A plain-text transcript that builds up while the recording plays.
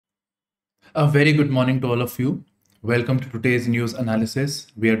A very good morning to all of you. Welcome to today's news analysis.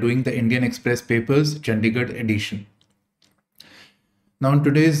 We are doing the Indian Express papers Chandigarh edition. Now, in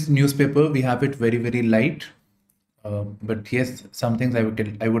today's newspaper, we have it very light. But yes, some things I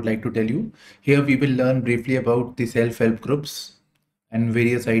would like to tell you. Here, we will learn briefly about the self-help groups and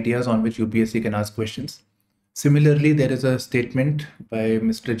various ideas on which UPSC can ask questions. Similarly, there is a statement by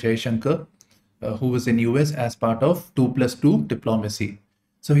Mr. Jaishankar, who was in US as part of 2+2 diplomacy.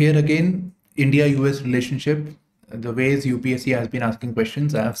 So here again, India-US relationship, the ways UPSC has been asking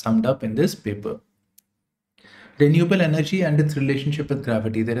questions, I have summed up in this paper. Renewable energy and its relationship with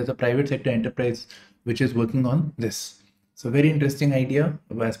gravity. There is a private sector enterprise which is working on this. So very interesting idea.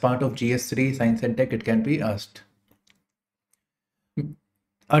 As part of GS3 Science and Tech, it can be asked.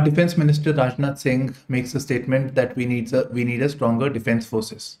 Our Defense Minister Rajnath Singh makes a statement that we need a stronger defense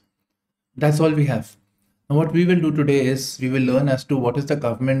forces. That's all we have. Now, what we will do today is we will learn as to what is the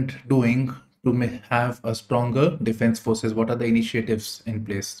government doing to have a stronger defense forces. What are the initiatives in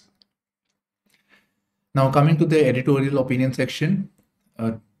place? Now, coming to the editorial opinion section,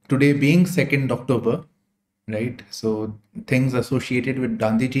 today being 2nd October, right? So things associated with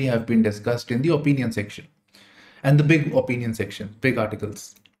Gandhiji have been discussed in the opinion section and the big opinion section, big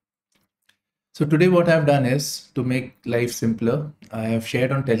articles. So today what I've done is to make life simpler. I have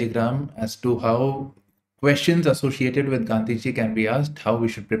shared on Telegram as to how questions associated with Gandhiji can be asked, how we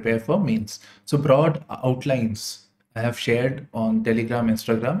should prepare for mains. So broad outlines I have shared on Telegram,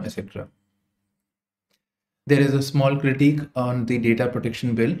 Instagram, etc. There is a small critique on the data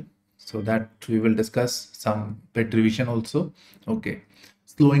protection bill. So that we will discuss some bit revision also. Okay.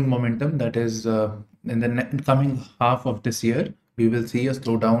 Slowing momentum, that is in the coming half of this year, we will see a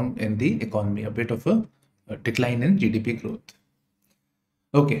slowdown in the economy, a bit of a decline in GDP growth.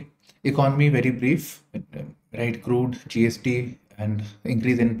 Okay, economy very brief, right? Crude, GST, and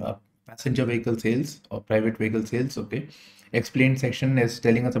increase in passenger vehicle sales or private vehicle sales. Okay, explained section is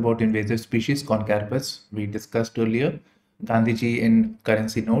telling us about invasive species, Concarpus. We discussed earlier. Gandhiji in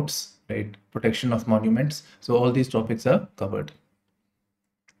currency notes, right? Protection of monuments. So all these topics are covered.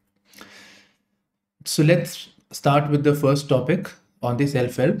 So let's start with the first topic on the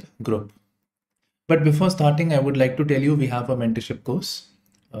self-help group. But before starting, I would like to tell you we have a mentorship course.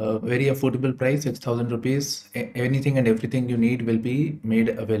 Very affordable price, 6,000 rupees. Anything and everything you need will be made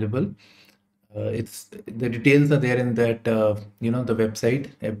available. It's the details are there in that the website.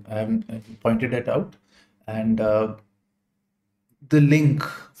 I have pointed it out, and the link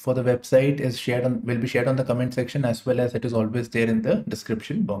for the website is will be shared on the comment section, as well as it is always there in the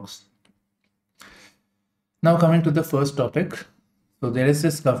description box. Now coming to the first topic. So there is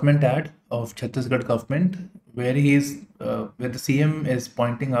this government ad of Chhattisgarh government where where the CM is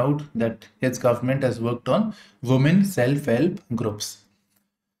pointing out that his government has worked on women self-help groups.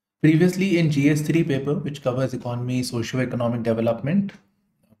 Previously in GS3 paper, which covers economy, socio-economic development,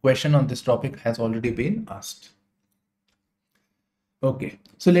 a question on this topic has already been asked. Okay,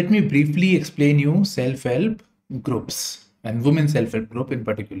 so let me briefly explain you self-help groups and women self-help group in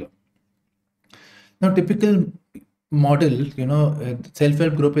particular. Now, typical model,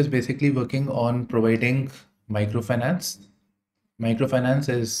 self-help group is basically working on providing microfinance. Microfinance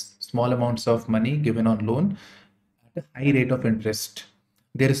is small amounts of money given on loan at a high rate of interest.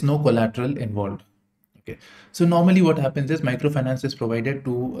 There is no collateral involved. Okay, so normally what happens is microfinance is provided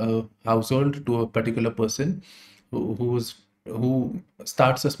to a household, to a particular person who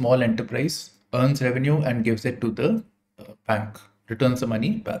starts a small enterprise, earns revenue and gives it to the bank, returns the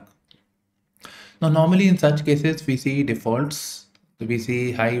money back. Now, normally in such cases, we see defaults, we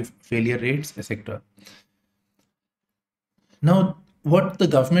see high failure rates, etc. Now, what the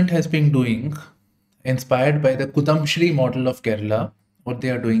government has been doing, inspired by the Kudamshri model of Kerala, what they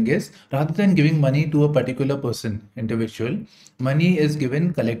are doing is, rather than giving money to a particular person, individual, money is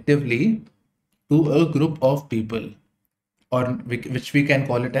given collectively to a group of people, or which we can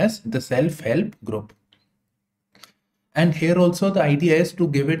call it as the self-help group. And here also the idea is to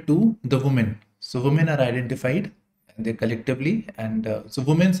give it to the women. So women are identified and they collectively, and so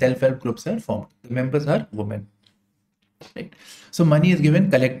women self-help groups are formed. The members are women. Right. So money is given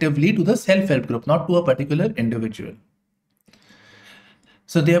collectively to the self-help group, not to a particular individual.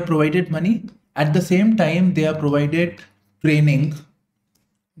 So they are provided money. At the same time, they are provided training,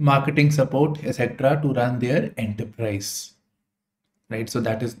 marketing support, etc. to run their enterprise. Right. So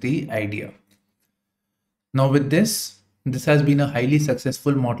that is the idea. Now with this has been a highly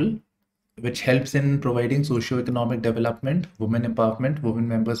successful model which helps in providing socio-economic development, women empowerment, women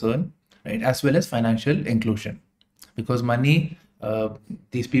members earn, right, as well as financial inclusion. Because money,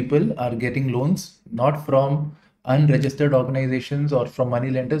 these people are getting loans not from unregistered organizations or from money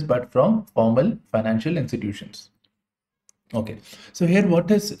lenders, but from formal financial institutions. Okay, so here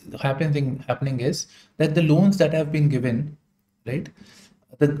what is happening is that the loans that have been given, right?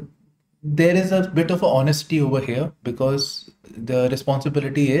 There is a bit of a honesty over here because the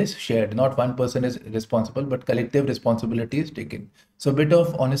responsibility is shared. Not one person is responsible, but collective responsibility is taken. So a bit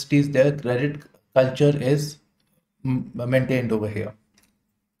of honesty is there. Credit culture is maintained over here.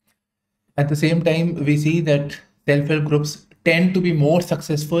 At the same time, we see that self-help groups tend to be more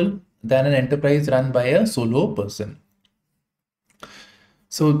successful than an enterprise run by a solo person.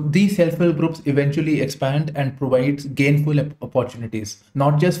 So these self-help groups eventually expand and provides gainful opportunities,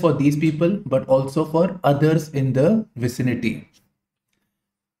 not just for these people, but also for others in the vicinity.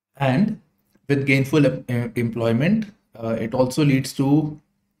 And with gainful employment, it also leads to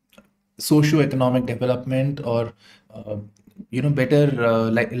socio-economic development or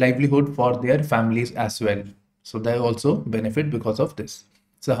better livelihood for their families as well. So they also benefit because of this.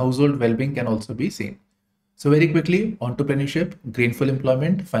 So household well-being can also be seen. So very quickly, entrepreneurship, gainful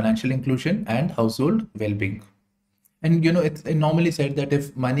employment, financial inclusion, and household well-being. And it's normally said that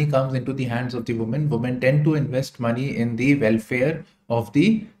if money comes into the hands of the women tend to invest money in the welfare of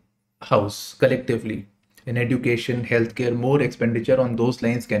the house collectively. In education, healthcare, more expenditure on those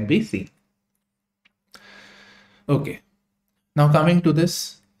lines can be seen. Okay, now coming to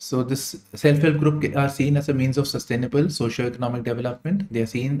this. So this self-help group are seen as a means of sustainable socio-economic development. They are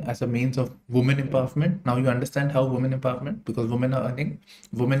seen as a means of women empowerment. Now you understand how women empowerment, because women are earning,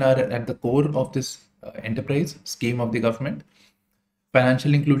 women are at the core of this enterprise scheme of the government.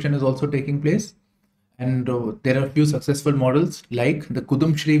 Financial inclusion is also taking place. And there are a few successful models like the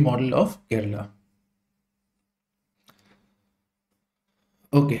Kudumshri model of Kerala.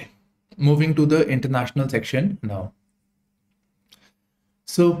 Okay, moving to the international section now.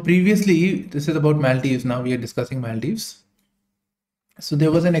 So previously, this is about Maldives. Now we are discussing Maldives. So there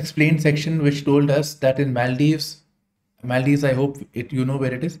was an explained section which told us that in Maldives, I hope you know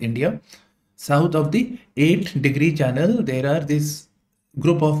where it is, India. South of the 8-degree channel, there are this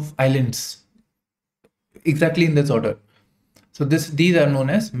group of islands, exactly in this order. So these are known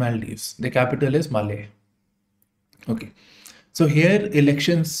as Maldives. The capital is Malé. Okay. So here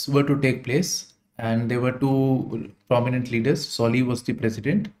elections were to take place. And there were two prominent leaders. Soli was the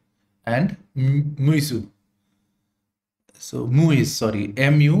president and Muiz. So Muiz, sorry,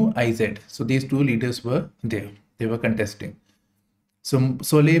 M-U-I-Z. So these two leaders were there. They were contesting. So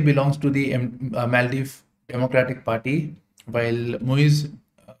Sole belongs to the Maldives Democratic Party, while Muiz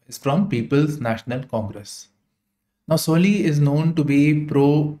is from People's National Congress. Now Soli is known to be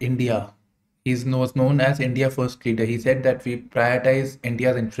pro-India. He was known as India First leader. He said that we prioritize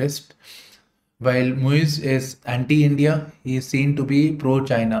India's interest. While Muiz is anti-India, he is seen to be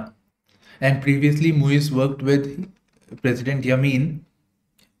pro-China. And previously, Muiz worked with President Yamin,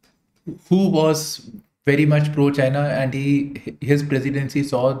 who was very much pro-China, and his presidency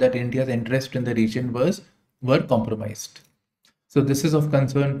saw that India's interest in the region were compromised. So this is of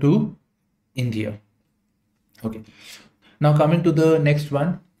concern to India. Okay. Now coming to the next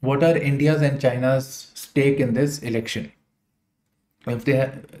one, what are India's and China's stake in this election?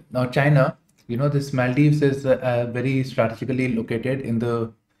 Now China. This Maldives is very strategically located in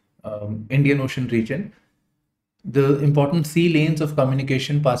the Indian Ocean region. The important sea lanes of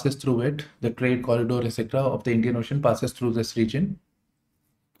communication passes through it. The trade corridor, etc., of the Indian Ocean passes through this region.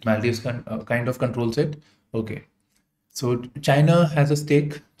 Maldives kind of controls it. Okay. So China has a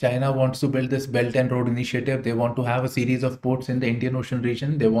stake. China wants to build this Belt and Road Initiative. They want to have a series of ports in the Indian Ocean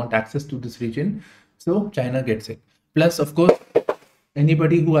region. They want access to this region. So China gets it. Plus, of course,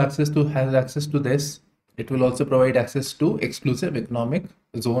 anybody who has access to this, it will also provide access to exclusive economic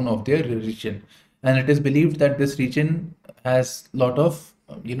zone of their region. And it is believed that this region has a lot of,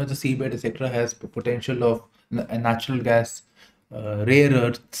 the seabed, etc., has potential of natural gas, rare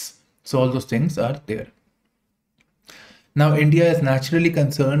earths. So all those things are there. Now, India is naturally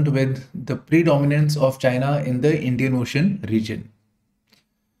concerned with the predominance of China in the Indian Ocean region.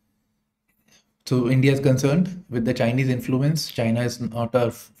 So India is concerned with the Chinese influence. China is not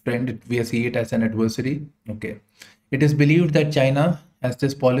our friend. We see it as an adversary. Okay. It is believed that China has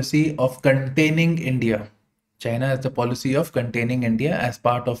this policy of containing India. China has the policy of containing India as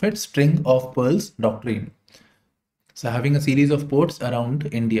part of its string of pearls doctrine. So having a series of ports around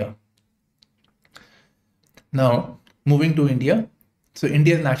India. Now, moving to India. So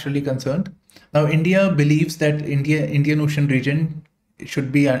India is naturally concerned. Now, India believes that Indian Ocean region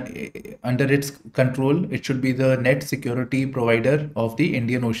should be under its control. It should be the net security provider of the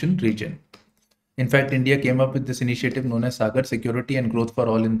Indian Ocean region. In fact, India came up with this initiative known as Sagar Security and Growth for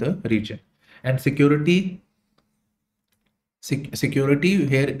All in the region. And security security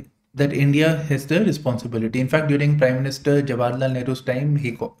here, that India has the responsibility. In fact, during Prime Minister Jawaharlal Nehru's time,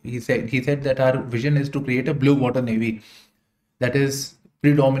 he said that our vision is to create a blue water navy, that is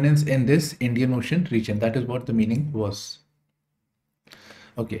predominance in this Indian Ocean region. That is what the meaning was.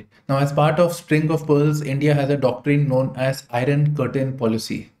 Okay. Now, as part of String of Pearls, India has a doctrine known as Iron Curtain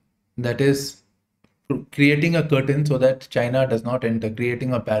Policy. That is creating a curtain so that China does not enter,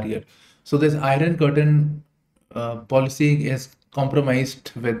 creating a barrier. So this Iron Curtain policy is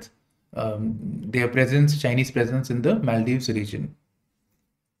compromised with their presence, Chinese presence in the Maldives region.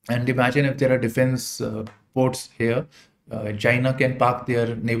 And imagine if there are defense ports here, China can park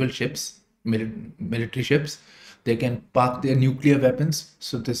their naval ships, military ships, they can park their nuclear weapons.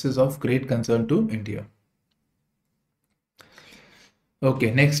 So this is of great concern to India.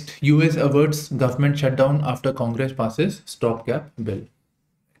 Okay, next, US averts government shutdown after Congress passes stopgap bill.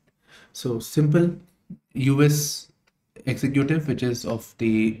 So simple, US executive, which is of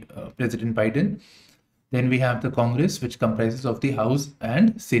the President Biden. Then we have the Congress, which comprises of the House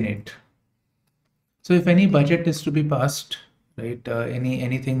and Senate. So if any budget is to be passed, right,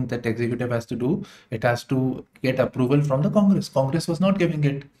 anything that executive has to do, it has to get approval from the Congress. Congress was not giving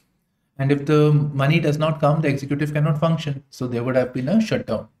it. And if the money does not come, the executive cannot function. So there would have been a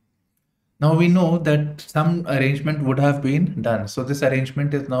shutdown. Now we know that some arrangement would have been done. So this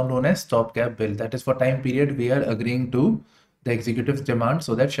arrangement is now known as stopgap bill. That is for time period we are agreeing to the executive's demand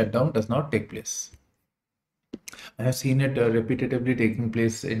so that shutdown does not take place. I have seen it repetitively taking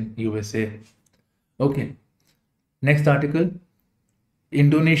place in USA. Okay. Next article.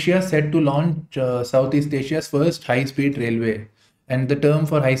 Indonesia set to launch Southeast Asia's first high-speed railway. And the term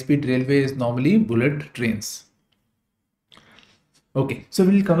for high-speed railway is normally bullet trains. Okay, so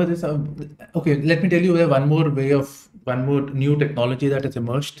we'll cover this. Okay, let me tell you one more new technology that has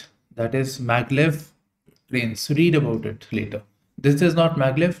emerged. That is maglev trains. Read about it later. This is not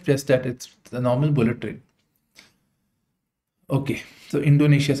maglev, just that it's the normal bullet train. Okay, so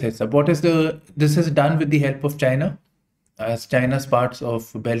Indonesia sets up. This is done with the help of China, as China's parts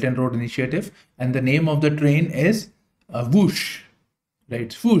of Belt and Road Initiative, and the name of the train is Whoosh.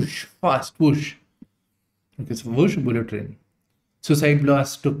 Right, whoosh, fast, whoosh. Okay, so whoosh bullet train. Suicide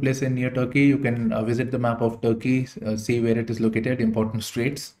blast took place in near Turkey. You can visit the map of Turkey, see where it is located, important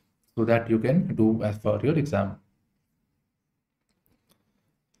straits, so that you can do as for your exam.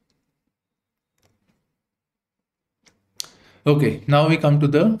 Okay, now we come to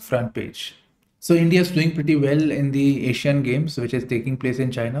the front page. So India is doing pretty well in the Asian Games, which is taking place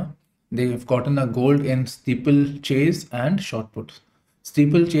in China. They've gotten a gold in steeplechase and shot put.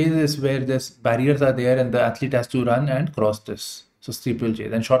 Steeplechase is where this barriers are there and the athlete has to run and cross this. So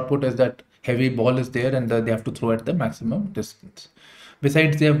steeplechase. And shot put is that heavy ball is there and they have to throw at the maximum distance.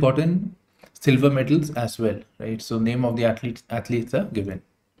 Besides, they have gotten silver medals as well, right? So name of the athletes are given.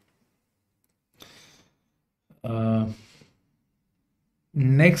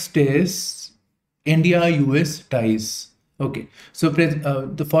 Next is India-US ties. Okay, so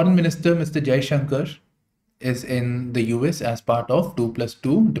the foreign minister, Mr. Jaishankar, is in the US as part of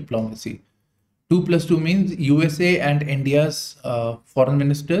 2+2 diplomacy. 2+2 means USA and India's foreign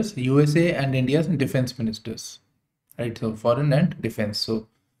ministers, USA and India's defense ministers, right? So foreign and defense. So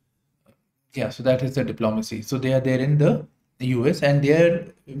yeah, so that is the diplomacy. So they are there in the US, and there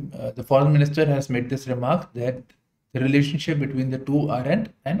the foreign minister has made this remark that the relationship between the two are at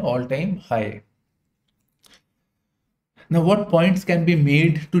an all-time high. Now, what points can be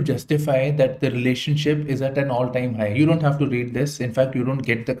made to justify that the relationship is at an all-time high? You don't have to read this. In fact, you don't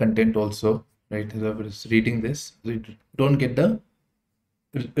get the content also, right? As I was reading this, you don't get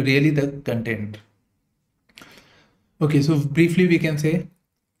really the content. Okay, so briefly we can say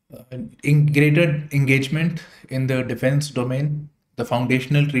in greater engagement in the defense domain, the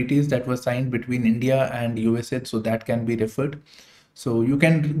foundational treaties that were signed between India and USA, so that can be referred. So you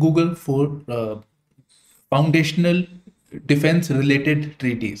can Google for foundational defense related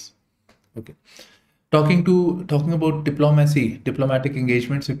treaties. Okay, talking about diplomatic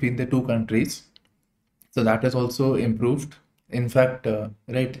engagements between the two countries, so that is also improved. In fact,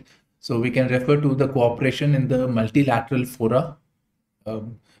 right, so we can refer to the cooperation in the multilateral fora.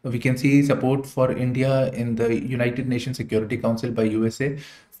 We can see support for India in the United Nations Security Council by USA.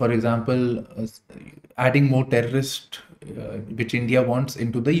 For example, adding more terrorists, which India wants,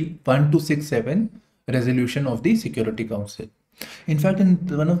 into the 1267 resolution of the Security Council. In fact, in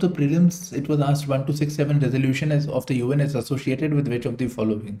one of the prelims, it was asked 1267 resolution of the UN is associated with which of the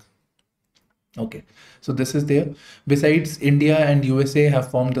following? Okay, so this is there. Besides, India and USA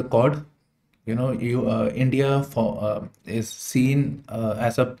have formed the Quad. India is seen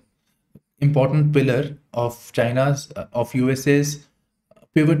as important pillar of of USA's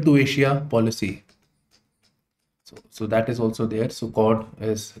pivot to Asia policy. So that is also there. So Quad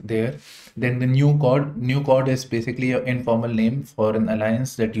is there. Then the new Quad is basically an informal name for an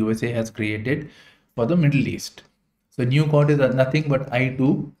alliance that USA has created for the Middle East. So new Quad is nothing but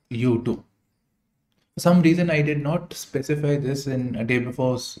I2U2. For some reason, I did not specify this in a day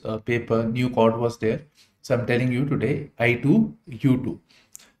before's paper. New Quad was there. So I'm telling you today, I2U2.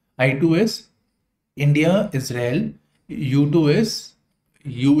 I2 is India, Israel. U2 is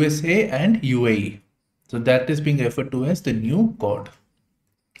USA and UAE. So that is being referred to as the new Quad.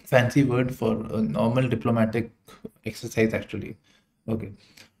 Fancy word for a normal diplomatic exercise, actually. Okay.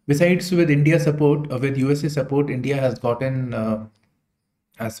 Besides, with India support, with USA support, India has gotten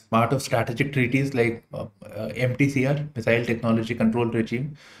as part of strategic treaties like MTCR, Missile Technology Control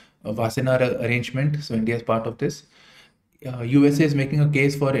Regime, Wassenaar arrangement. So India is part of this. USA is making a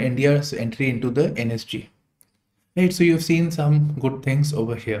case for India's entry into the NSG. Right, so you've seen some good things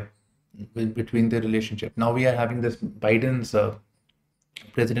over here between the relationship. Now we are having this President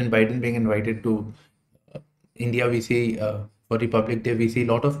Biden being invited to India. We see for Republic Day, we see a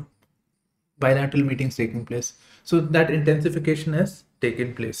lot of bilateral meetings taking place. So that intensification has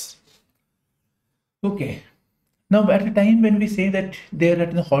taken place. Okay. Now, at a time when we say that they're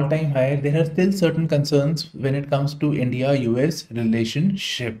at an all-time high, there are still certain concerns when it comes to India-US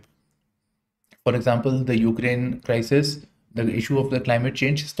relationship. For example, the Ukraine crisis, the issue of the climate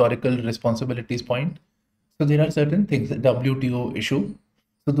change, historical responsibilities point. So there are certain things, the WTO issue.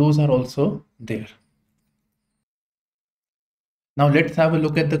 So those are also there. Now let's have a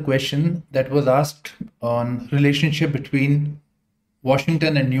look at the question that was asked on relationship between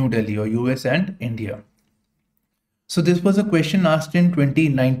Washington and New Delhi, or US and India. So this was a question asked in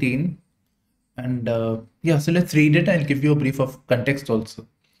 2019. And yeah, so let's read it. I'll give you a brief of context also.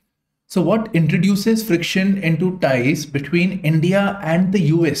 So what introduces friction into ties between India and the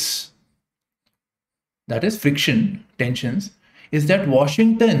US? That is friction, tensions, is that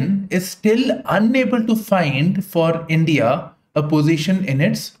Washington is still unable to find for India a position in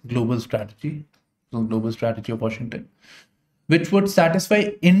its global strategy, so global strategy of Washington, which would satisfy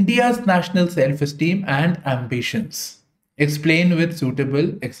India's national self-esteem and ambitions. Explain with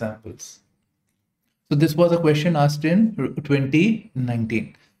suitable examples. So this was a question asked in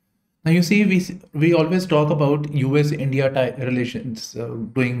 2019. Now you see, we always talk about US-India relations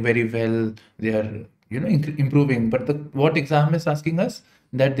doing very well. They are improving, but what exam is asking us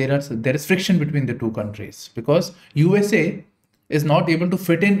that there is friction between the two countries because USA is not able to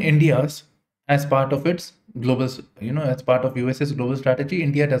fit in India's as part of its global, as part of US's global strategy.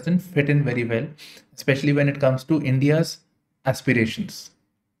 India doesn't fit in very well, especially when it comes to India's aspirations.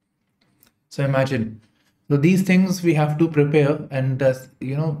 So imagine, so these things we have to prepare, and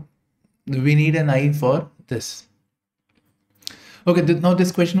we need an eye for this. Okay, now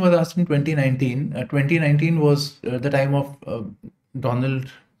this question was asked in 2019. 2019 was the time of Donald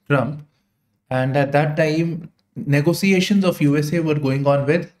Trump, and at that time, negotiations of USA were going on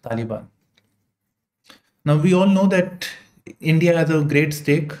with Taliban. Now we all know that India has a great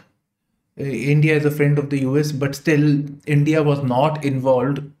stake. India is a friend of the US, but still India was not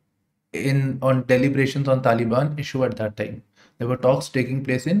involved on deliberations on Taliban issue at that time. There were talks taking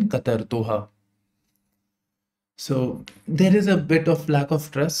place in Qatar, Doha. So there is a bit of lack of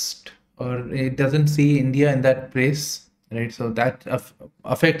trust, or it doesn't see India in that place, right? So that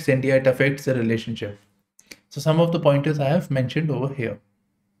affects India, it affects the relationship. So some of the pointers I have mentioned over here.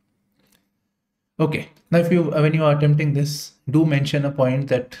 Okay, now when you are attempting this, do mention a point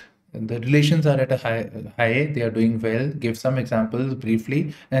that the relations are at a high, they are doing well, give some examples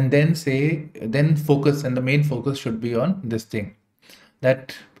briefly, and then focus, and the main focus should be on this thing,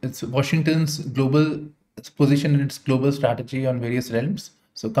 that it's Washington's global position in its global strategy on various realms.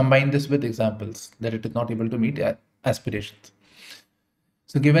 So combine this with examples that it is not able to meet aspirations.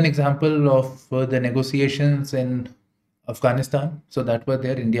 So give an example of the negotiations in Afghanistan. So that were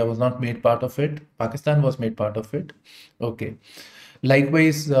there. India was not made part of it. Pakistan was made part of it. Okay.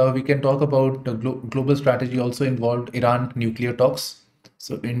 Likewise, we can talk about the global strategy also involved Iran nuclear talks.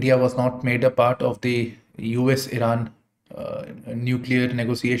 So India was not made a part of the US-Iran nuclear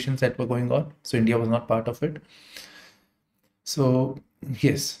negotiations that were going on. So India was not part of it. So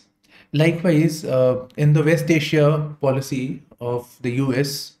yes. Likewise, in the West Asia policy of the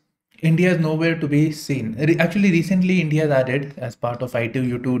US, India is nowhere to be seen. Actually, recently India has added as part of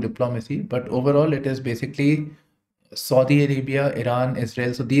I2U2 diplomacy, but overall it is basically Saudi Arabia, Iran,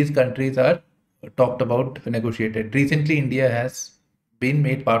 Israel. So these countries are talked about, negotiated. Recently, India has been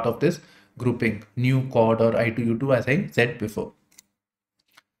made part of this grouping, new Quad or I2U2, as I said before.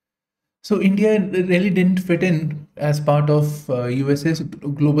 So India really didn't fit in as part of USA's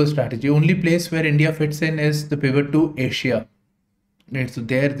global strategy. Only place where India fits in is the pivot to Asia. Right? So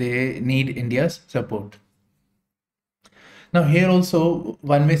there they need India's support. Now here also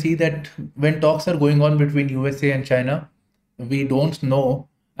one may see that when talks are going on between USA and China, we don't know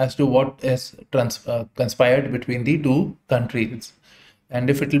as to what is conspired between the two countries and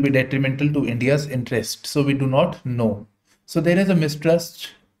if it will be detrimental to India's interest. So we do not know. So there is a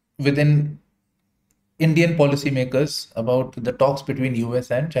mistrust within Indian policymakers about the talks between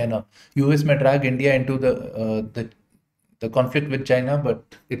US and China. US may drag India into the conflict with China, but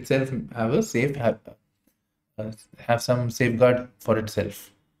itself have a have some safeguard for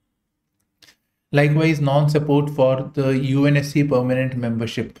itself. Likewise, non-support for the UNSC permanent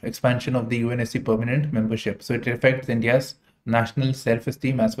membership, expansion of the UNSC permanent membership. So it affects India's national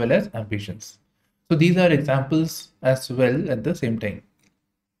self-esteem as well as ambitions. So these are examples as well at the same time.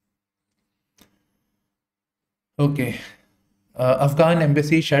 Okay. Afghan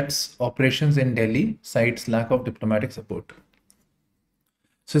embassy shuts operations in Delhi, cites lack of diplomatic support.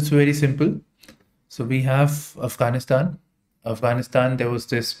 So it's very simple. So we have Afghanistan. Afghanistan, there was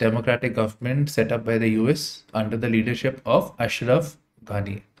this democratic government set up by the US under the leadership of Ashraf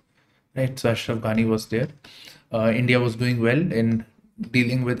Ghani. Right, so Ashraf Ghani was there. India was doing well in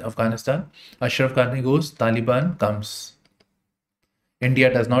dealing with Afghanistan. Ashraf Ghani goes, Taliban comes.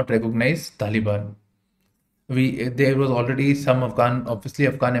 India does not recognize Taliban. There was already some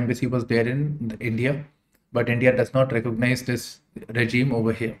Afghan embassy was there in India, but India does not recognize this regime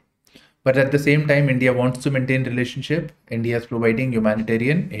over here. But at the same time, India wants to maintain relationship. India is providing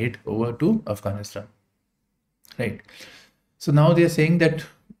humanitarian aid over to Afghanistan. Right. So now they are saying that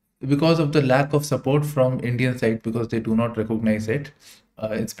because of the lack of support from Indian side, because they do not recognize it,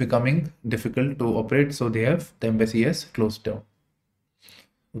 it's becoming difficult to operate. So they have the embassy has closed down.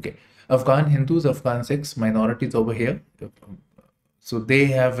 Okay. Afghan Hindus, Afghan Sikhs, minorities over here. So they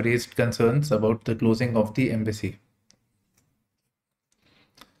have raised concerns about the closing of the embassy.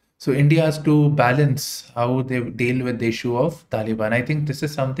 So India has to balance how they deal with the issue of Taliban. I think this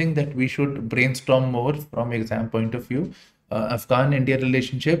is something that we should brainstorm more from exam point of view. Afghan-India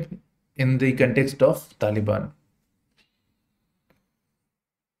relationship in the context of Taliban.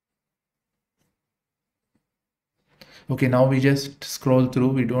 Okay, now we just scroll through.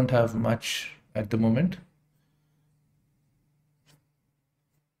 We don't have much at the moment.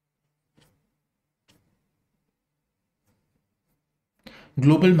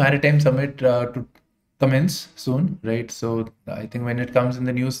 Global Maritime Summit to commence soon, right? So I think when it comes in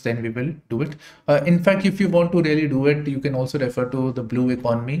the news, then we will do it. In fact, if you want to really do it, you can also refer to the blue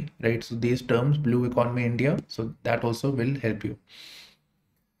economy, right? So these terms, blue economy India, so that also will help you.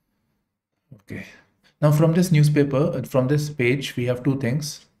 Okay. Now from this newspaper, from this page, we have two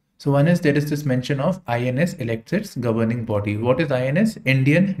things. So one is there is this mention of INS elects its governing body. What is INS?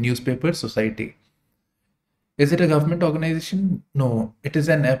 Indian Newspaper Society. Is it a government organization? No, it is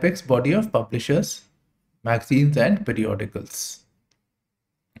an apex body of publishers, magazines and periodicals.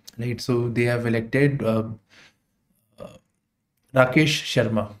 Right, so they have elected Rakesh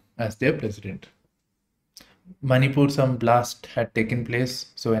Sharma as their president. Manipur, some blast had taken place,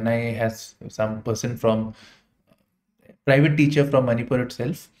 so NIA has some person from private teacher from Manipur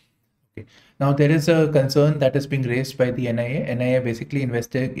itself. Okay. Now there is a concern that is being raised by the NIA. NIA basically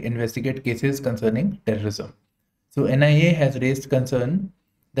investigate cases concerning terrorism. So NIA has raised concern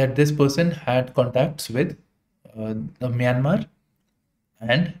that this person had contacts with Myanmar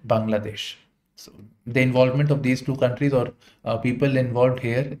and Bangladesh. So the involvement of these two countries or people involved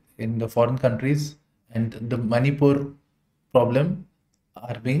here in the foreign countries and the Manipur problem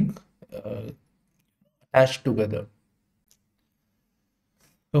are being attached together.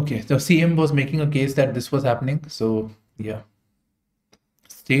 Okay, the CM was making a case that this was happening. So yeah.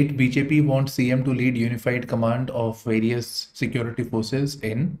 State BJP wants CM to lead unified command of various security forces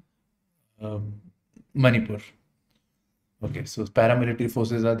in Manipur. Okay, so paramilitary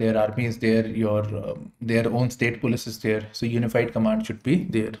forces are there, army is there, your their own state police is there. So unified command should be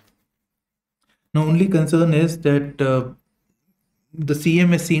there. Now, only concern is that the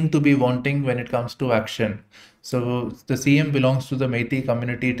CM is seen to be wanting when it comes to action. So the CM belongs to the Meitei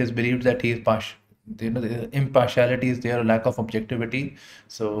community. It is believed that he is partial. The impartiality is there, a lack of objectivity.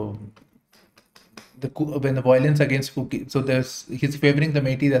 So when the violence against Kuki, so he's favoring the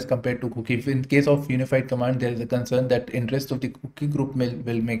Meiteis as compared to Kuki. In case of unified command, there is a concern that interest of the Kuki group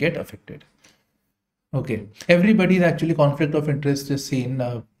may get affected. Okay, everybody's actually conflict of interest is seen.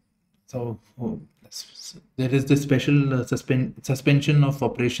 So there is this special suspension of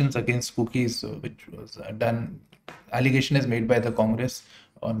operations against cookies, which was done. Allegation is made by the Congress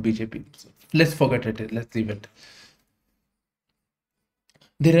on BJP. So let's forget it. Let's leave it.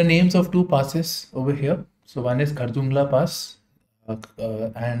 There are names of two passes over here. So one is Khardungla Pass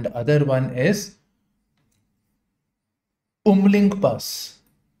and other one is Umling Pass.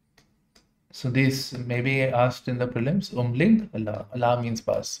 So these may be asked in the prelims. Umling, La means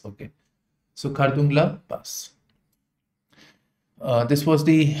pass. Okay. So Khardungla Pass. This was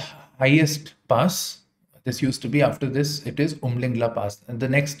the highest pass. This used to be, after this, it is Umlingla Pass. And the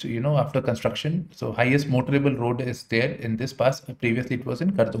next, after construction, so highest motorable road is there in this pass. Previously, it was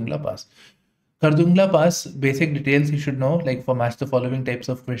in Khardungla Pass. Khardungla Pass, basic details you should know, like for match the following types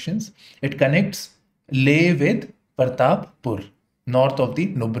of questions. It connects Leh with Pratappur, north of the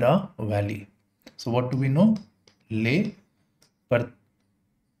Nubra Valley. So what do we know? Leh,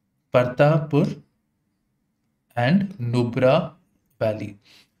 Pratappur and Nubra Valley.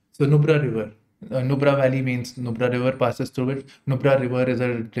 So Nubra River. Nubra Valley means Nubra River passes through it. Nubra River is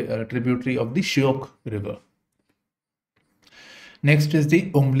a tributary of the Shyok River. Next is the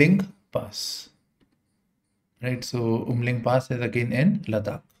Umling Pass. Right, so Umling Pass is again in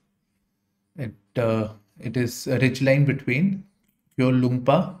Ladakh. It is a ridge line between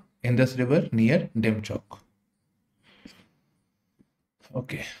Kyolungpa, Indus River near Demchok.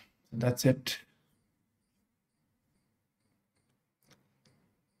 Okay, that's it.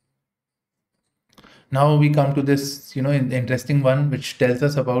 Now we come to this, interesting one, which tells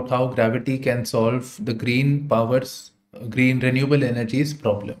us about how gravity can solve the green renewable energies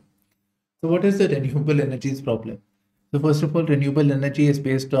problem. So what is the renewable energies problem? So first of all, renewable energy is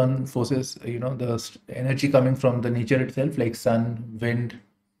based on forces, the energy coming from the nature itself, like sun, wind,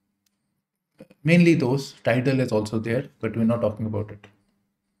 mainly those. Tidal is also there, but we're not talking about it.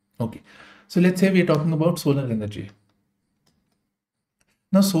 Okay, so let's say we're talking about solar energy.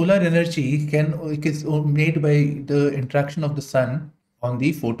 Now, solar energy is made by the interaction of the sun on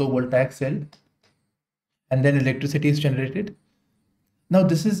the photovoltaic cell, and then electricity is generated. Now,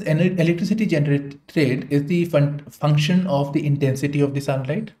 this is electricity generated is the function of the intensity of the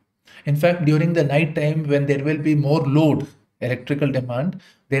sunlight. In fact, during the night time, when there will be more load, electrical demand,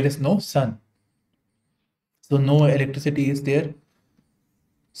 there is no sun. So no electricity is there.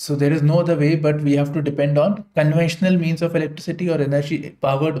 So there is no other way, but we have to depend on conventional means of electricity or energy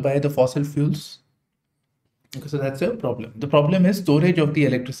powered by the fossil fuels. Okay, so that's a problem. The problem is storage of the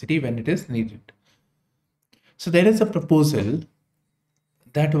electricity when it is needed. So there is a proposal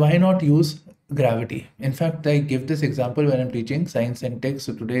that why not use gravity? In fact, I give this example when I'm teaching science and tech.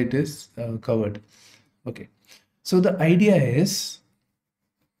 So today it is covered. Okay. So the idea is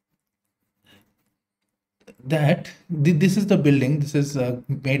that this is the building. This is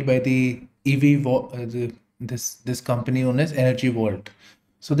made by the this company known as Energy Vault.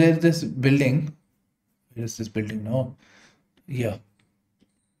 So there's this building. Where is this building now? Yeah.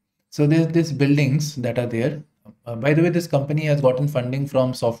 So there's these buildings that are there. By the way, this company has gotten funding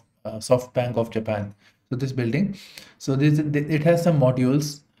from SoftBank of Japan. So this building. So it has some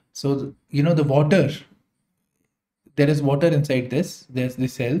modules. So the water. There is water inside this. There's the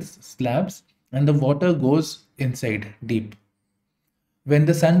cells, slabs, and the water goes inside deep. When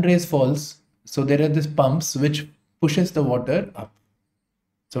the sun rays falls, so there are these pumps which pushes the water up.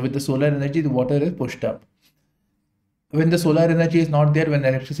 So with the solar energy, the water is pushed up. When the solar energy is not there, when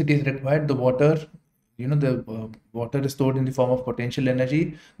electricity is required, the water, water is stored in the form of potential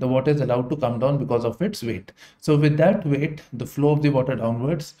energy. The water is allowed to come down because of its weight. So with that weight, the flow of the water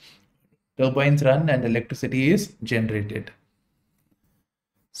downwards, turbines run and electricity is generated.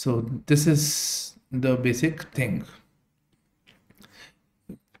 So this is the basic thing.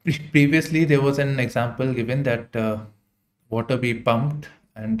 Previously, there was an example given that water be pumped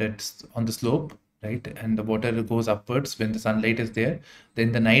and it's on the slope, right? And the water goes upwards when the sunlight is there.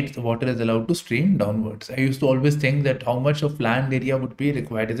 Then the night, the water is allowed to stream downwards. I used to always think that how much of land area would be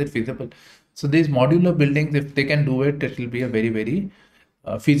required. Is it feasible? So these modular buildings, if they can do it, it will be a very, very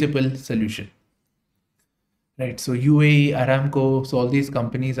feasible solution. Right, so UAE, Aramco, so all these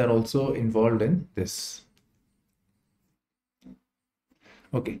companies are also involved in this.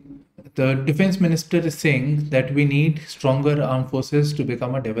 Okay, the defense minister is saying that we need stronger armed forces to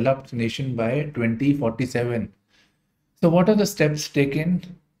become a developed nation by 2047. So what are the steps taken,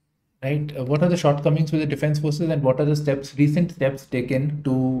 right? What are the shortcomings with the defense forces and what are the recent steps taken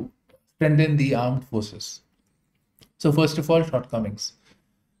to strengthen the armed forces? So first of all, shortcomings.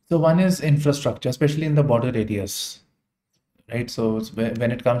 So one is infrastructure, especially in the border areas, right? So when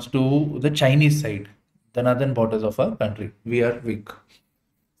it comes to the Chinese side, the northern borders of our country, we are weak.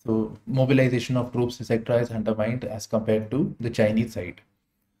 So mobilization of troops, etc., is undermined as compared to the Chinese side.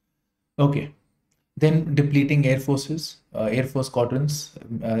 Okay. Then depleting air forces, air force squadrons,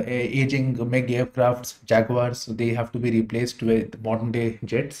 aging MiG aircrafts, Jaguars, so they have to be replaced with modern day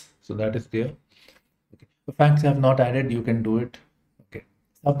jets. So that is there. Okay. The facts I have not added, you can do it. Okay.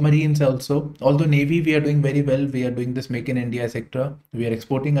 Submarines also, although Navy, we are doing very well. We are doing this Make in India sector. We are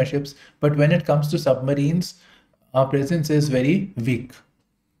exporting our ships. But when it comes to submarines, our presence is very weak.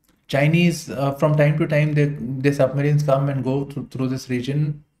 Chinese, from time to time, their submarines come and go through this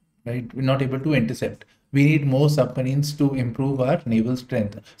region, right? We're not able to intercept. We need more submarines to improve our naval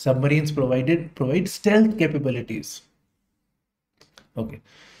strength. Submarines provide stealth capabilities. Okay.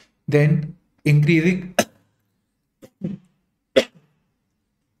 Then increasing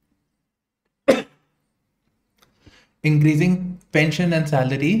increasing pension and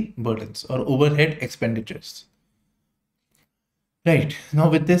salary burdens or overhead expenditures. Right. Now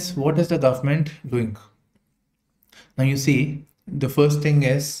with this, what is the government doing? Now you see, the first thing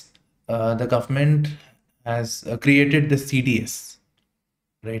is the government has created the CDS,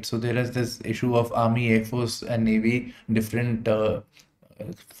 right? So there is this issue of Army, Air Force, and Navy. Different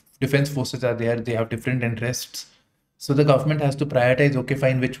defense forces are there. They have different interests. So the government has to prioritize. Okay,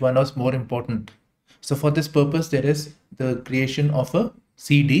 fine. Which one was more important? So for this purpose, there is the creation of a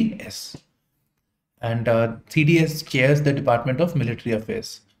CDS, and CDS chairs the Department of Military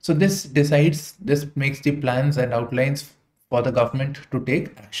Affairs. So this makes the plans and outlines for the government to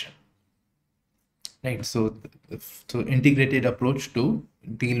take action. Right. So integrated approach to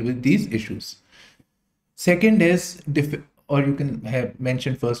deal with these issues. Second is or you can have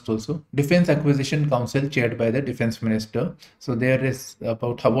mentioned first also, Defense Acquisition Council chaired by the Defense Minister. So there is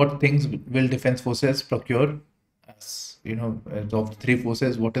about what things will defense forces procure, as of three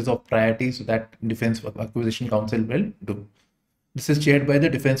forces, what is of priority, so that Defense Acquisition Council will do. This is chaired by the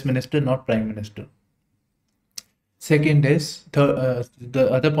Defense Minister, not Prime Minister. Second is the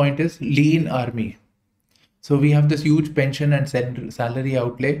other point is lean army. So we have this huge pension and salary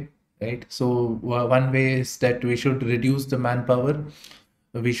outlay, right? So one way is that we should reduce the manpower.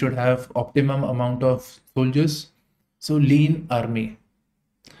 We should have optimum amount of soldiers. So lean army.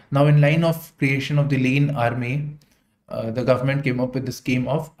 Now in line of creation of the lean army, the government came up with the scheme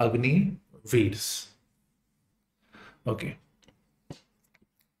of Agni Veers. Okay.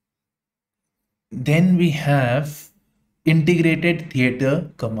 Then we have integrated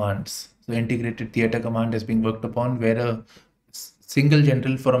theater commands. So integrated theater command is being worked upon, where a single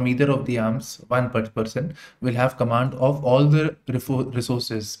general from either of the arms, one person, will have command of all the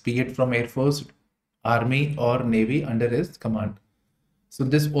resources, be it from Air Force, Army or Navy, under his command. So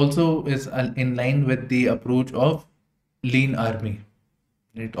this also is in line with the approach of lean army,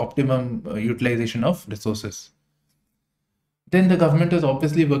 right? Optimum utilization of resources. Then the government is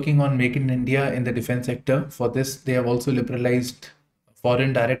obviously working on Make in India in the defense sector. For this, they have also liberalized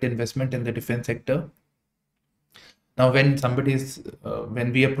foreign direct investment in the defense sector. Now, when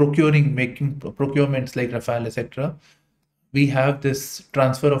when we are making procurements like Rafale, etc., we have this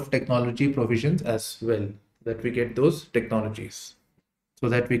transfer of technology provisions as well, that we get those technologies, so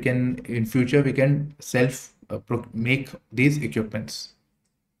that we can, in future, we can make these equipments.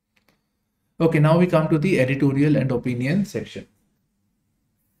 Okay, now we come to the editorial and opinion section.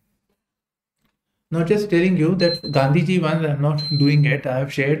 Now, just telling you that Gandhiji one, I'm not doing it. I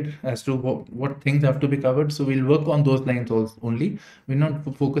have shared as to what things have to be covered. So we'll work on those lines only. We're not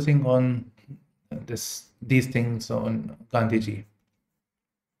focusing on these things on Gandhiji.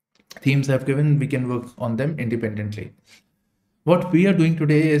 Themes I've given, we can work on them independently. What we are doing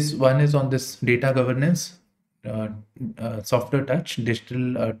today is, one is on this data governance, software touch,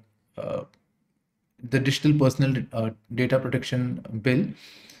 digital, the digital personal data protection bill.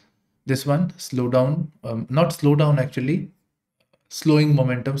 This one, not slow down actually, slowing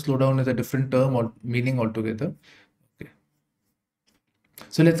momentum. Slow down is a different term or meaning altogether. Okay.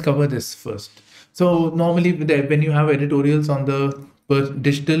 So let's cover this first. So normally when you have editorials on the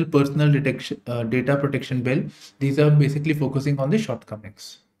digital personal data protection bill, these are basically focusing on the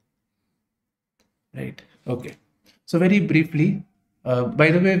shortcomings. Right. Okay. So very briefly,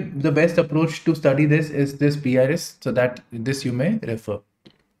 by the way, the best approach to study this is this PRS, so that this you may refer.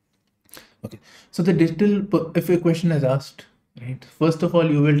 Okay, so the digital, if a question is asked, right, first of all,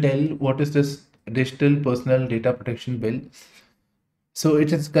 you will tell what is this digital personal data protection bill. So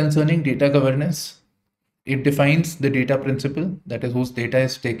it is concerning data governance. It defines the data principle, that is whose data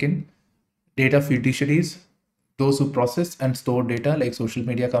is taken, data fiduciaries, those who process and store data like social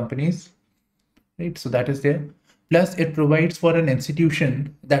media companies, right? So that is there. Plus it provides for an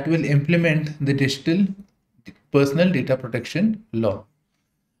institution that will implement the digital personal data protection law.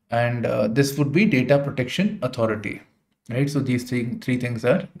 And this would be Data Protection Authority, right? So these three things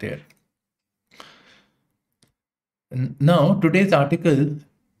are there. Now, today's article,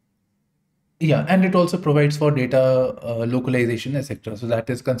 yeah, and it also provides for data localization, etc. So that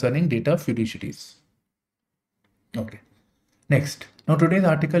is concerning data fiduciaries. Okay. Next. Now, today's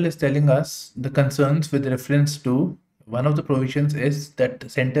article is telling us the concerns with reference to one of the provisions is that the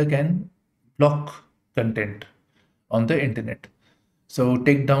center can block content on the internet. So,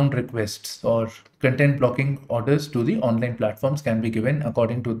 takedown requests or content blocking orders to the online platforms can be given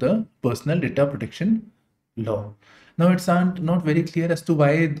according to the personal data protection law. Now, it's not very clear as to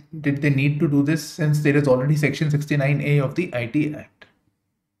why did they need to do this, since there is already section 69A of the IT Act.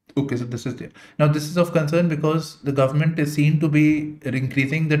 Okay, so this is there. Now, this is of concern because the government is seen to be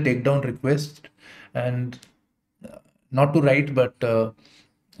increasing the takedown request, and not to write, but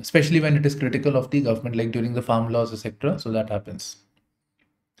especially when it is critical of the government, like during the farm laws, etc. So that happens.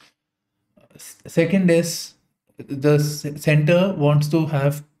 Second is the center wants to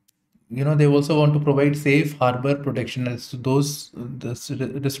have, they also want to provide safe harbor protection as to those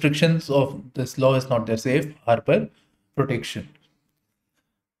the restrictions of this law is not there. Safe harbor protection.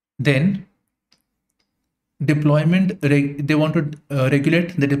 Then deployment, they want to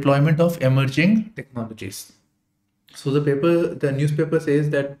regulate the deployment of emerging technologies. So the newspaper says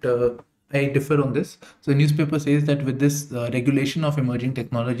that I differ on this. So the newspaper says that with this regulation of emerging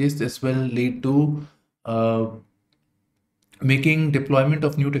technologies, this will lead to making deployment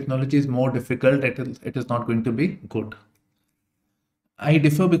of new technologies more difficult. It is not going to be good. I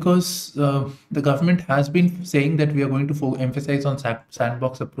differ because the government has been saying that we are going to emphasize on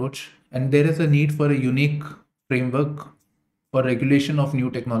sandbox approach, and there is a need for a unique framework for regulation of new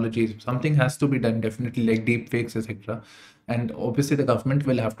technologies. Something has to be done, definitely, like deep fakes, etc. And obviously, the government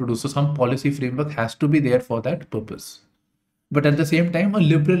will have to do so. Some policy framework has to be there for that purpose. But at the same time, a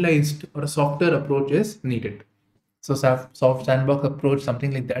liberalized or a softer approach is needed. So, soft sandbox approach,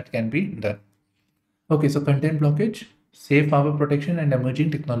 something like that can be done. Okay, so content blockage, safe harbor protection, and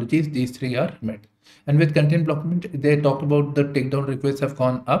emerging technologies, these three are met. And with content blockage, they talked about the takedown requests have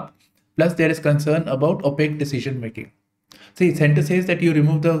gone up. Plus, there is concern about opaque decision making. See, center says that you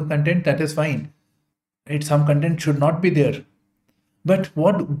remove the content, that is fine. Right? Some content should not be there. But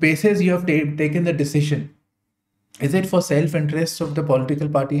what basis you have taken the decision? Is it for self-interest of the political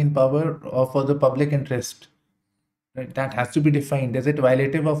party in power or for the public interest? Right? That has to be defined. Is it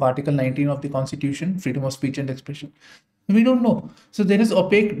violative of Article 19 of the Constitution, freedom of speech and expression? We don't know. So there is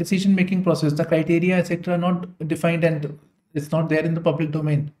opaque decision-making process. The criteria, etc., are not defined, and it's not there in the public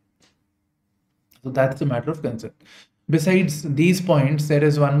domain. So that's a matter of concern. Besides these points, there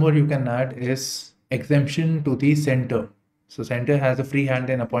is one more you can add is exemption to the center. So center has a free hand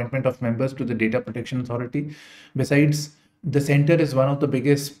in appointment of members to the Data Protection Authority. Besides, the center is one of the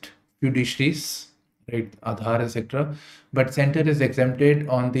biggest fiduciaries, right? Aadhaar, etc. But center is exempted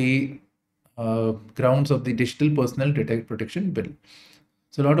on the grounds of the Digital Personal Data Protection Bill.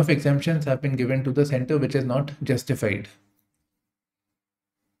 So a lot of exemptions have been given to the center, which is not justified.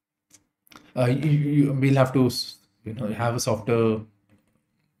 We'll have to have a softer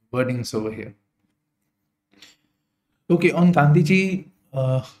wordings over here. Okay, on Gandhiji,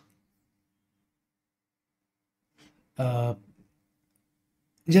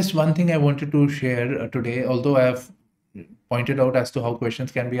 just one thing I wanted to share today, although I have pointed out as to how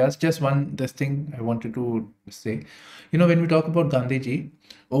questions can be asked, just this thing I wanted to say. When we talk about Gandhiji,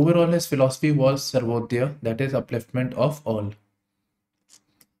 overall his philosophy was Sarvodaya, that is upliftment of all.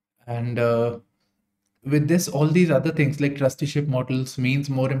 And with this, all these other things like trusteeship models, means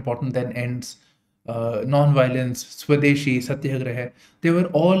more important than ends, non-violence, Swadeshi, Satyagraha, they were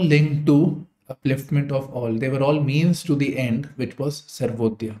all linked to upliftment of all. They were all means to the end, which was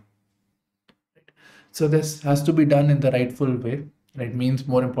Sarvodaya. So this has to be done in the rightful way. Right, means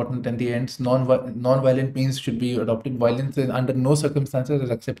more important than the ends. Non-violent means should be adopted. Violence is under no circumstances is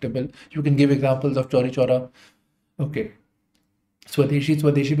acceptable. You can give examples of Chori Chora. Okay.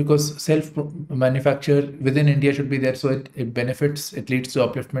 Swadeshi, because self-manufacture within India should be there, so it benefits, it leads to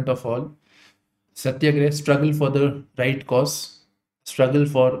upliftment of all. Satyagraha, struggle for the right cause, struggle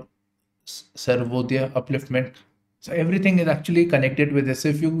for Sarvodaya, upliftment. So everything is actually connected with this.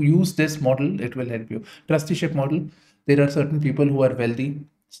 If you use this model, it will help you. Trusteeship model, there are certain people who are wealthy,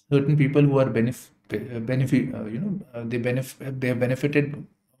 certain people who are they have benefited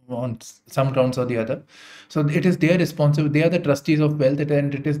on some grounds or the other. So it is their responsibility. They are the trustees of wealth,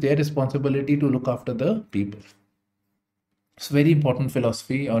 and it is their responsibility to look after the people. It's very important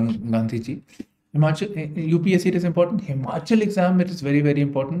philosophy on Gandhiji. UPSC it is important. Himachal exam, it is very, very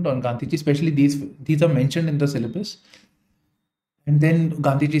important on Gandhiji, especially these are mentioned in the syllabus. And then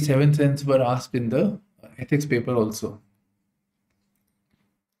Gandhiji's 7 cents were asked in the ethics paper also.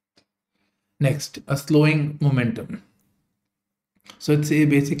 Next, a slowing momentum. So it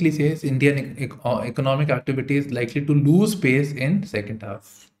basically says Indian economic activity is likely to lose pace in second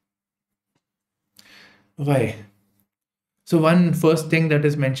half. Why? So one first thing that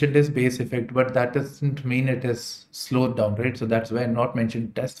is mentioned is base effect, but that doesn't mean it is slowed down, right? So that's why I not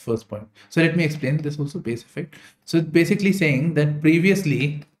mentioned that's first point. So let me explain this also base effect. So it's basically saying that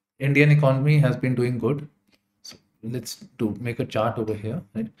previously Indian economy has been doing good. So let's make a chart over here,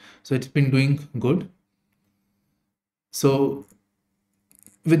 right? So it's been doing good. So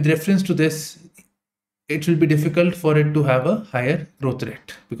with reference to this, it will be difficult for it to have a higher growth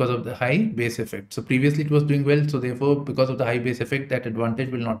rate because of the high base effect. So previously it was doing well. So therefore, because of the high base effect, that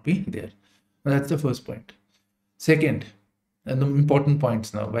advantage will not be there. Now, that's the first point. Second, and the important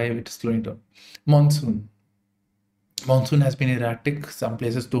points now, why it is slowing down. Monsoon. Monsoon has been erratic. Some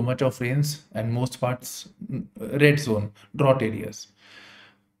places too much of rains and most parts red zone, drought areas.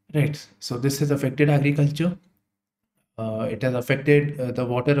 Right. So this has affected agriculture. It has affected the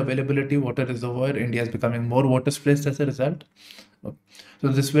water availability, water reservoir. India is becoming more water stressed as a result. So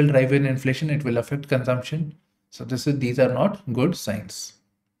this will drive in inflation. It will affect consumption. So these are not good signs.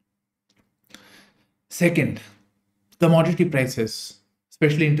 Second, commodity prices,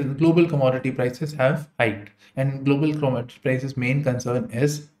 especially into the global commodity prices, have hiked. And global commodity prices' main concern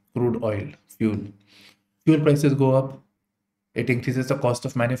is crude oil, fuel. Fuel prices go up. It increases the cost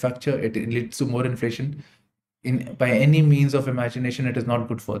of manufacture. It leads to more inflation. By any means of imagination, it is not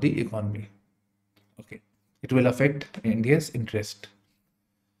good for the economy. Okay, it will affect India's interest.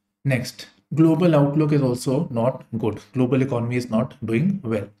 Next, global outlook is also not good. Global economy is not doing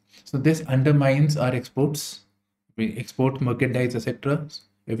well. So this undermines our exports. We export merchandise, etc.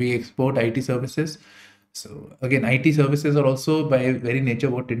 We export IT services. So again, IT services are also by very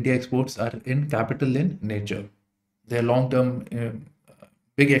nature what India exports are in capital in nature. They are long-term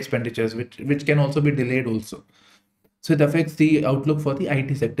big expenditures, which can also be delayed also. So it affects the outlook for the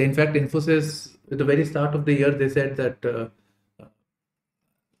IT sector. In fact, Infosys, at the very start of the year, they said that,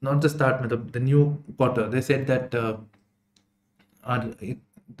 not the start, the new quarter, they said that the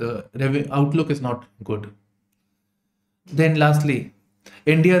outlook is not good. Then lastly,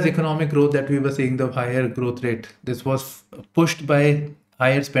 India's economic growth that we were seeing, the higher growth rate, this was pushed by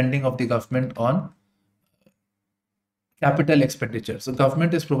higher spending of the government on capital expenditure. So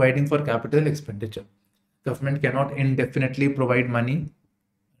government is providing for capital expenditure. Government cannot indefinitely provide money,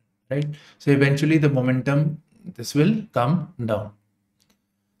 right? So eventually the momentum, this will come down.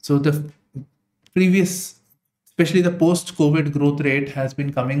 So the previous, especially the post-COVID growth rate has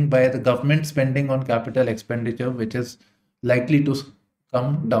been coming by the government spending on capital expenditure, which is likely to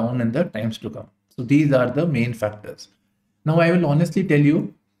come down in the times to come. So these are the main factors. Now I will honestly tell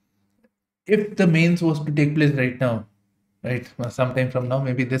you, if the mains was to take place right now, right, sometime from now,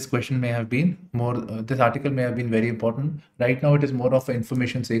 maybe this question may have been more, this article may have been very important. Right now, it is more of an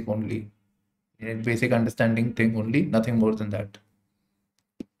information sake only, a basic understanding thing only, nothing more than that.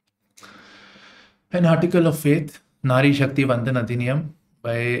 An article of faith, Nari Shakti Vandan Adhiniyam,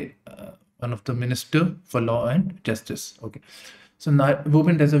 by one of the Minister for Law and Justice. Okay. So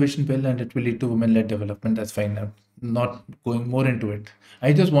women reservation bill, and it will lead to women-led development. That's fine. I'm not going more into it.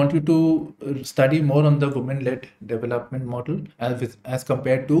 I just want you to study more on the women-led development model as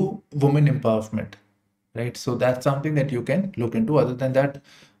compared to women empowerment, right? So that's something that you can look into. Other than that,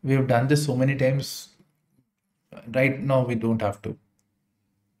 we have done this so many times. Right now, we don't have to.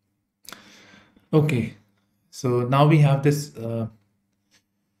 Okay, so now we have this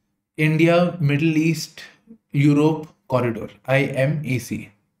India, Middle East, Europe corridor, IMEC,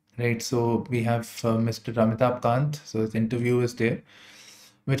 right? So we have Mr. Amitabh Kant. So his interview is there,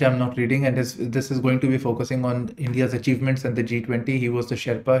 which I'm not reading, and this is going to be focusing on India's achievements and the G20. He was the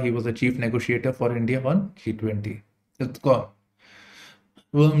Sherpa. He was the chief negotiator for India on G20. It's gone.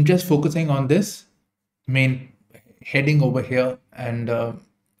 Well, I'm just focusing on this main heading over here, and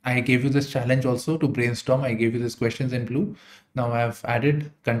I gave you this challenge also to brainstorm. I gave you these questions in blue. Now I have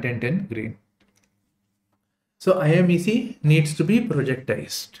added content in green. So IMEC needs to be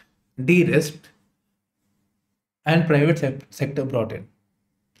projectized, de-risked, and private sector brought in.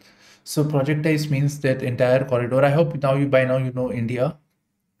 So projectized means that entire corridor. I hope by now you know India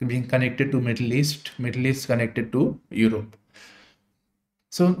being connected to Middle East connected to Europe.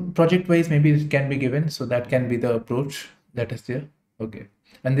 So project wise, maybe it can be given. So that can be the approach that is there. Okay.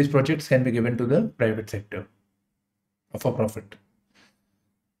 And these projects can be given to the private sector for profit.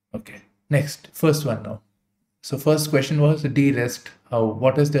 Okay. Next, first one now. So first question was de-risk.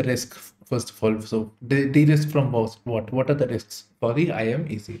 What is the risk first of all? So de-risk from what? What are the risks for the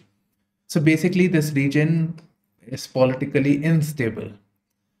IMEC? So basically this region is politically unstable.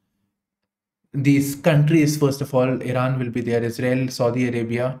 these countries, first of all, Iran will be there, Israel, Saudi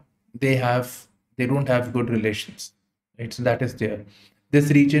Arabia, they don't have good relations, right? So that is there. This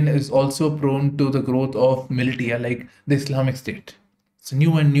region is also prone to the growth of militia like the Islamic State. So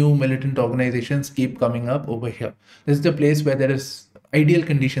new and new militant organizations keep coming up over here. This is the place where there is ideal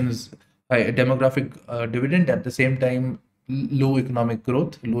conditions, a demographic dividend, at the same time low economic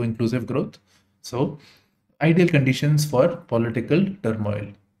growth, low inclusive growth. So ideal conditions for political turmoil.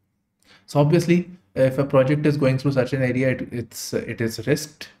 So obviously, if a project is going through such an area, it is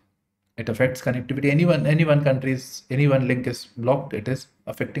risked. It affects connectivity. Any one link is blocked, it is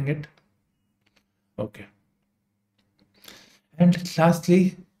affecting it. Okay. And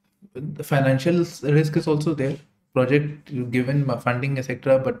lastly, the financial risk is also there. Project you given funding,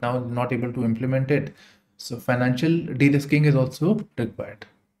 etc., but now not able to implement it. So financial de-risking is also required.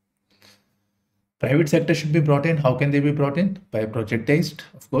 Private sector should be brought in. How can they be brought in? By projectized,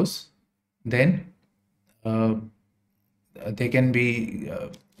 of course. Then they can be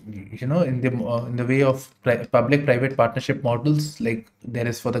in the way of public-private partnership models, like there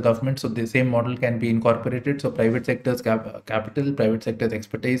is for the government. So the same model can be incorporated. So private sector's capital, private sector's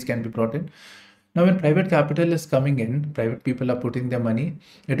expertise can be brought in. Now, when private capital is coming in, private people are putting their money,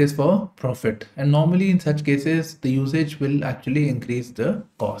 it is for profit. And normally in such cases, the usage will actually increase the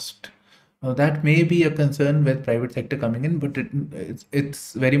cost. Now, that may be a concern with private sector coming in, but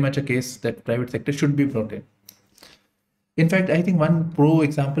it's very much a case that private sector should be brought in. In fact, I think one pro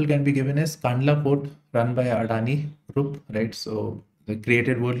example can be given as Kandla port run by Adani Group, right? So they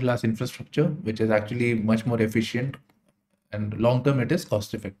created world-class infrastructure, which is actually much more efficient, and long-term it is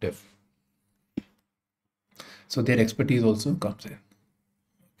cost-effective. So their expertise also comes in.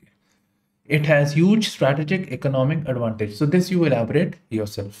 Okay. It has huge strategic economic advantage. So this you elaborate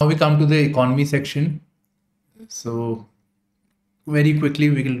yourself. Now we come to the economy section. So very quickly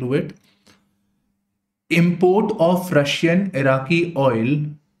we will do it. Import of Russian Iraqi oil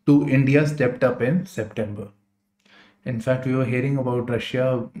to India stepped up in September. In fact, we were hearing about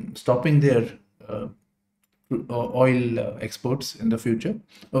Russia stopping their oil exports in the future.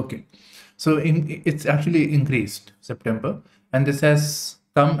 Okay. So it's actually increased September, and this has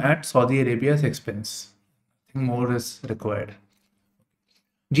come at Saudi Arabia's expense. I think more is required.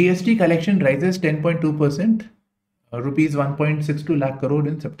 GST collection rises 10.2%, rupees 1.62 lakh crore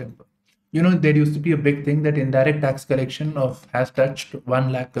in September. There used to be a big thing that indirect tax collection has touched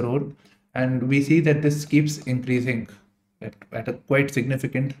 1 lakh crore, and we see that this keeps increasing at a quite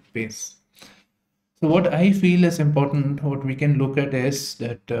significant pace. So what I feel is important, what we can look at is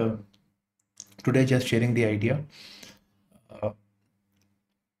that today, just sharing the idea,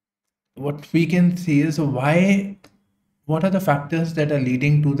 what we can see is what are the factors that are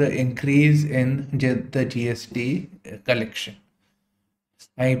leading to the increase in the GST collection.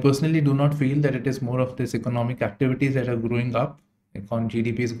 I personally do not feel that it is more of this economic activities that are growing up,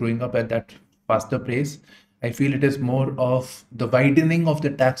 GDP is growing up at that faster pace. I feel it is more of the widening of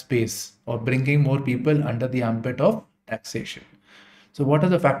the tax base or bringing more people under the ambit of taxation. So what are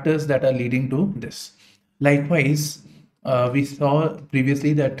the factors that are leading to this? Likewise, we saw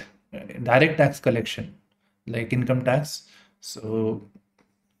previously that direct tax collection, like income tax, so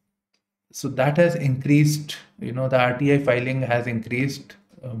that has increased, the RTI filing has increased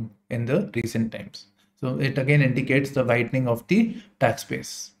in the recent times. So it again indicates the widening of the tax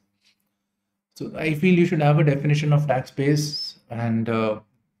base. So I feel you should have a definition of tax base, and the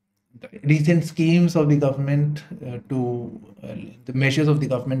recent schemes of the government the measures of the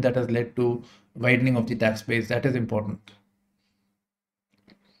government that has led to widening of the tax base, that is important.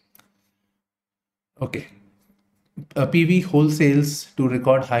 Okay. PV wholesales to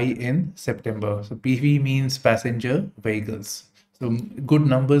record high in September. So PV means passenger vehicles. So good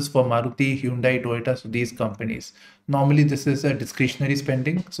numbers for Maruti, Hyundai, Toyota, so these companies. Normally this is a discretionary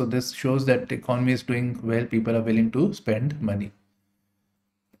spending. So this shows that the economy is doing well. People are willing to spend money.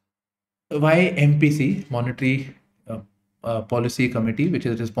 Why MPC, Monetary Policy Committee, which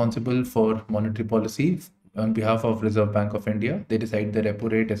is responsible for monetary policy on behalf of Reserve Bank of India, they decide the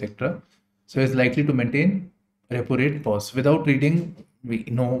repo rate, etc. So it's likely to maintain repo rate pause. Without reading, we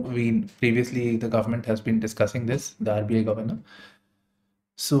know previously the government has been discussing this, the RBI governor.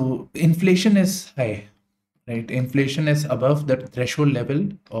 So inflation is high, right? Inflation is above the threshold level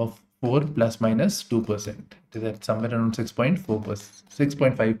of 4 plus minus 2%. It is at somewhere around 6.4%,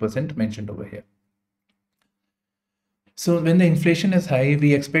 6.5% mentioned over here. So when the inflation is high,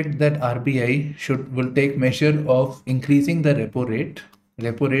 we expect that RBI will take measure of increasing the repo rate.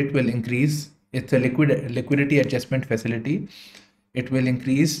 Repo rate will increase. It's a liquidity adjustment facility. It will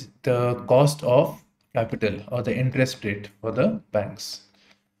increase the cost of capital or the interest rate for the banks.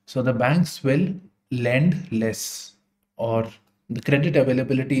 So the banks will lend less, or the credit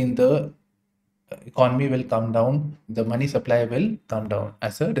availability in the economy will come down, the money supply will come down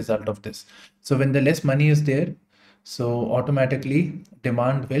as a result of this. So when the less money is there, so automatically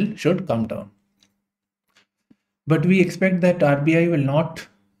demand should come down. But we expect that RBI will not,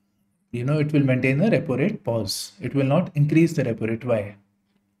 it will maintain the repo rate pause. It will not increase the repo rate. Why?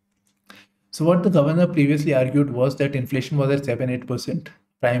 So what the governor previously argued was that inflation was at 7-8%,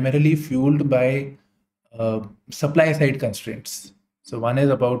 primarily fueled by supply side constraints. So one is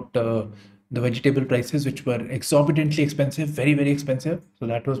about the vegetable prices, which were exorbitantly expensive, very, very expensive. So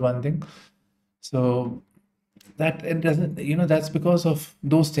that was one thing. So that it doesn't, that's because of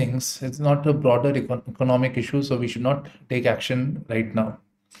those things. It's not a broader economic issue. So we should not take action right now.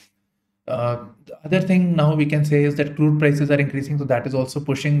 The other thing now we can say is that crude prices are increasing, so that is also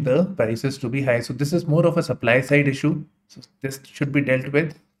pushing the prices to be high. So this is more of a supply side issue. So this should be dealt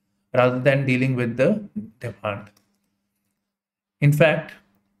with rather than dealing with the demand. In fact,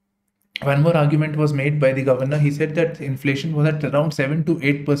 one more argument was made by the governor. He said that inflation was at around 7 to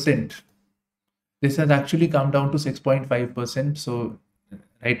 8%. This has actually come down to 6.5%. So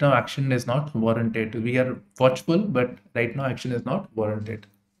right now action is not warranted. We are watchful, but right now action is not warranted.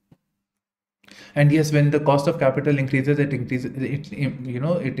 And yes, when the cost of capital increases, it increases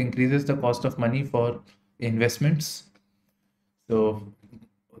the cost of money for investments. So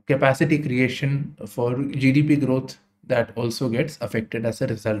capacity creation for GDP growth, that also gets affected as a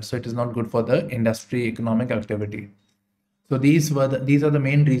result. So it is not good for the industry economic activity. So these are the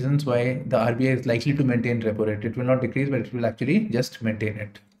main reasons why the RBI is likely to maintain repo rate. It will not decrease, but it will actually just maintain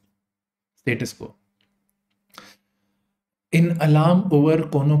it. Status quo. In alarm over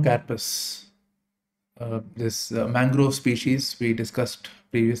Conocarpus, this mangrove species we discussed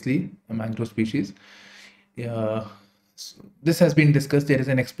previously, a mangrove species. So this has been discussed. There is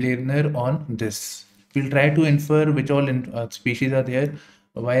an explainer on this. We'll try to infer which all species are there,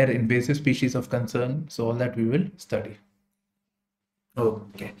 why are invasive species of concern. So all that we will study.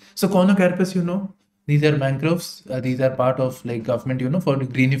 Okay. So Conocarpus, these are mangroves. These are part of like government, for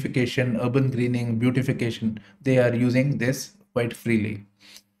greenification, urban greening, beautification. They are using this quite freely.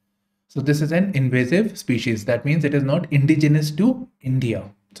 So this is an invasive species. That means it is not indigenous to India.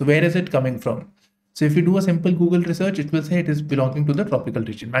 So where is it coming from? So if you do a simple Google research, it will say it is belonging to the tropical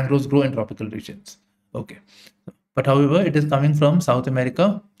region. Mangroves grow in tropical regions. Okay. But however, it is coming from South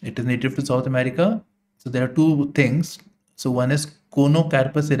America. It is native to South America. So there are two things. So one is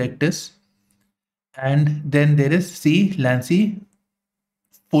Conocarpus erectus, and then there is C.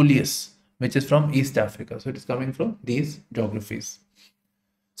 lancifolius, which is from East Africa. So it is coming from these geographies.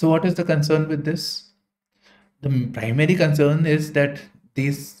 So what is the concern with this? The primary concern is that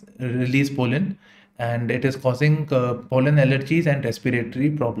these release pollen, and it is causing pollen allergies and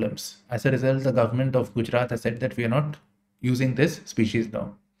respiratory problems. As a result, the government of Gujarat has said that we are not using this species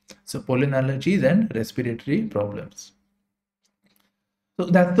now. So pollen allergies and respiratory problems. So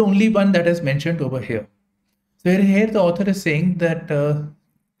that's the only one that is mentioned over here. So here the author is saying that,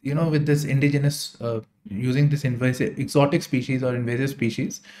 with this indigenous, using this invasive exotic species or invasive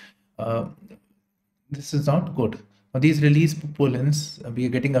species, this is not good. Now, these release pollens, we are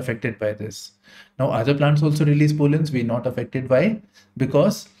getting affected by this. Now, other plants also release pollens, we are not affected. Why?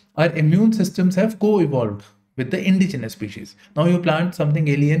 Because our immune systems have co-evolved with the indigenous species. Now you plant something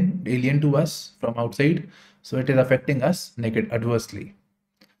alien to us from outside, so it is affecting us adversely.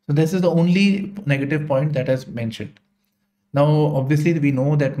 So this is the only negative point that is mentioned. Now, obviously, we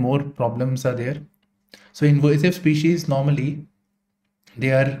know that more problems are there. So invasive species normally,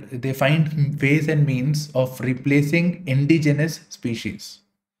 they find ways and means of replacing indigenous species.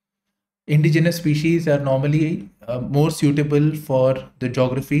 Indigenous species are normally more suitable for the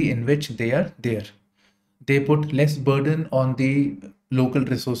geography in which they are there. They put less burden on the local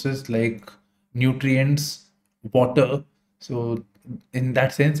resources like nutrients, water. So in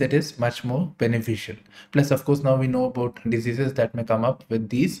that sense, it is much more beneficial. Plus, of course, now we know about diseases that may come up with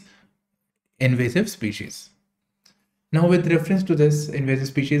these invasive species. Now, with reference to this invasive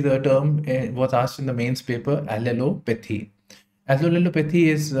species, the term was asked in the mains paper, allelopathy. Allelopathy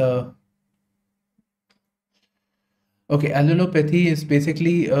is allelopathy is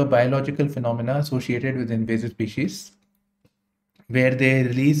basically a biological phenomena associated with invasive species, where they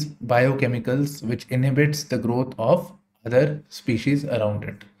release biochemicals which inhibits the growth of other species around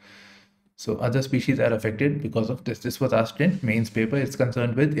it. So other species are affected because of this. This was asked in mains paper. It's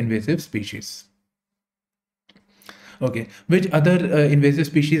concerned with invasive species. Okay, which other invasive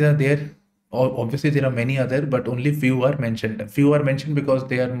species are there? Obviously, there are many other, but only few are mentioned. Few are mentioned because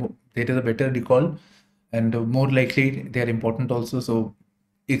there is a better recall, and more likely they are important also. So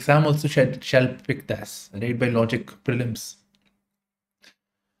exam also shall pick this, right, by logic prelims.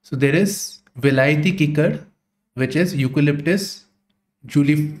 So there is Vilayati Kikar, which is Eucalyptus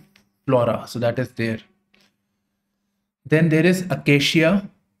juliflora. So that is there. Then there is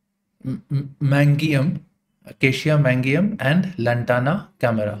mangium, Acacia mangium, and Lantana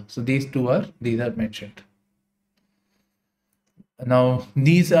camera. So these are mentioned. Now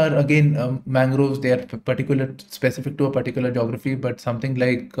these are again mangroves. They are particular, specific to a particular geography, but something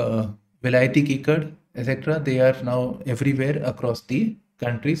like Vilayati Kikar, etc. They are now everywhere across the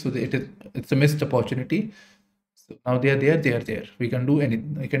country. So it's a missed opportunity. So now they are there. They are there. We can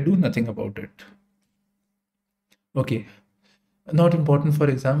do nothing about it. Okay. Not important for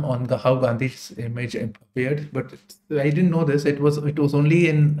exam on how Gandhi's image appeared, but I didn't know this. It was only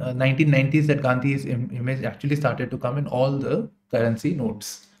in 1990s that Gandhi's image actually started to come in all the currency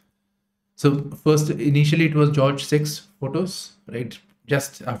notes. So first, initially it was George VI photos, right?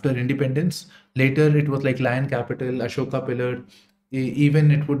 Just after independence. Later it was like Lion Capital, Ashoka Pillar,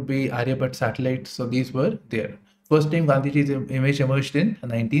 even it would be Aryabhat satellite. So these were there. First time Gandhiji's image emerged in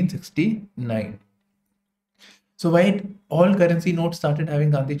 1969. So why all currency notes started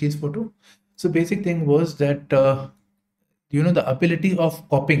having Gandhiji's photo? So basic thing was that the ability of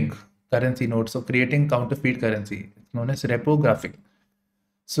copying currency notes, so creating counterfeit currency, known as repographing.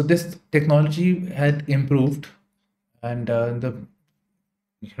 So this technology had improved, and the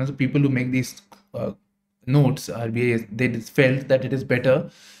people who make these notes, RBI, they felt that it is better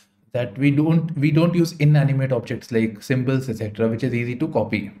that we don't use inanimate objects like symbols, etc., which is easy to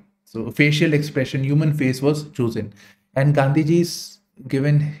copy. So facial expression, human face was chosen. And Gandhiji's,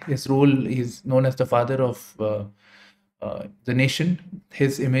 given his role, he's known as the father of the nation,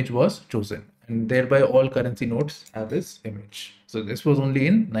 his image was chosen. And thereby all currency notes have his image. So this was only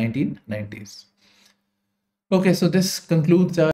in 1990s. Okay, so this concludes our